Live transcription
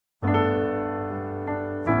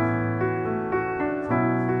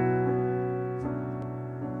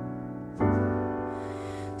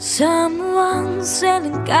Someone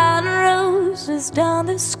selling garden roses down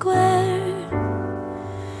the square.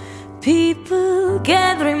 People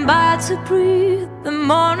gathering by to breathe the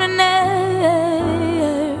morning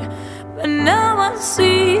air. But no one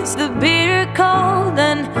sees the bitter cold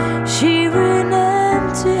and shivering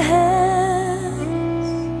empty hands.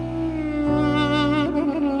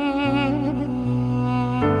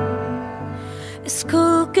 A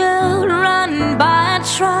schoolgirl running by and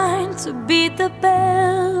trying to beat the bell.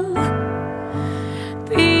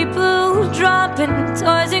 People dropping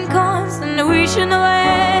toys and coins and wishing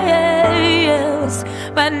away, yes.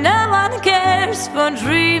 But no one cares for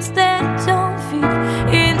dreams that don't fit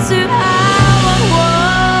into our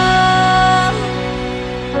world.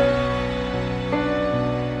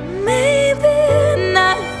 Maybe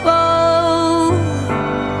nightfall,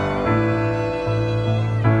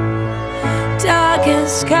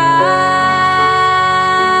 darkest skies,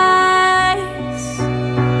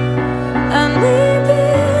 and maybe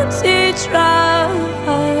teardrops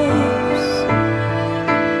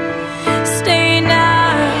stain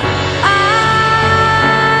our eyes.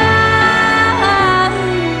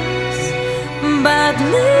 But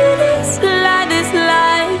may this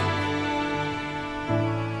light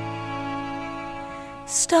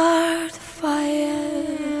start a fire.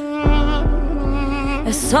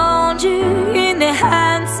 A soldier in the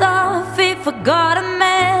hands of a forgotten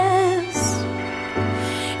mess,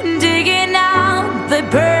 digging out the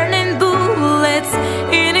burning bullets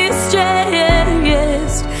in his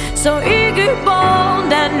chest. So eager,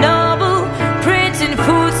 bold and noble, printing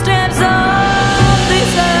footsteps on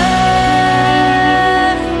this earth.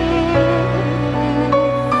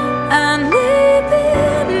 And maybe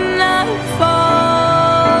nightfall,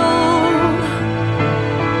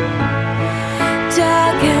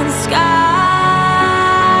 darkened skies,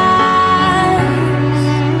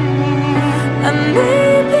 and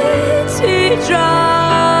maybe teardrops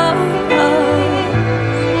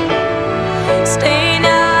stain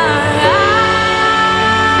our eyes.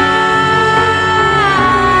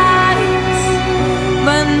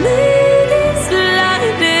 But may this light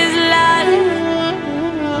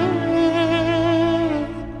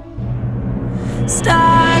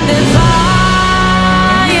start the fire.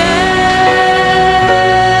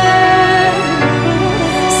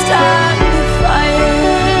 Start the fire.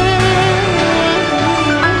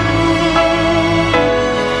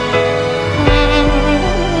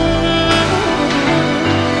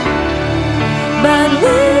 But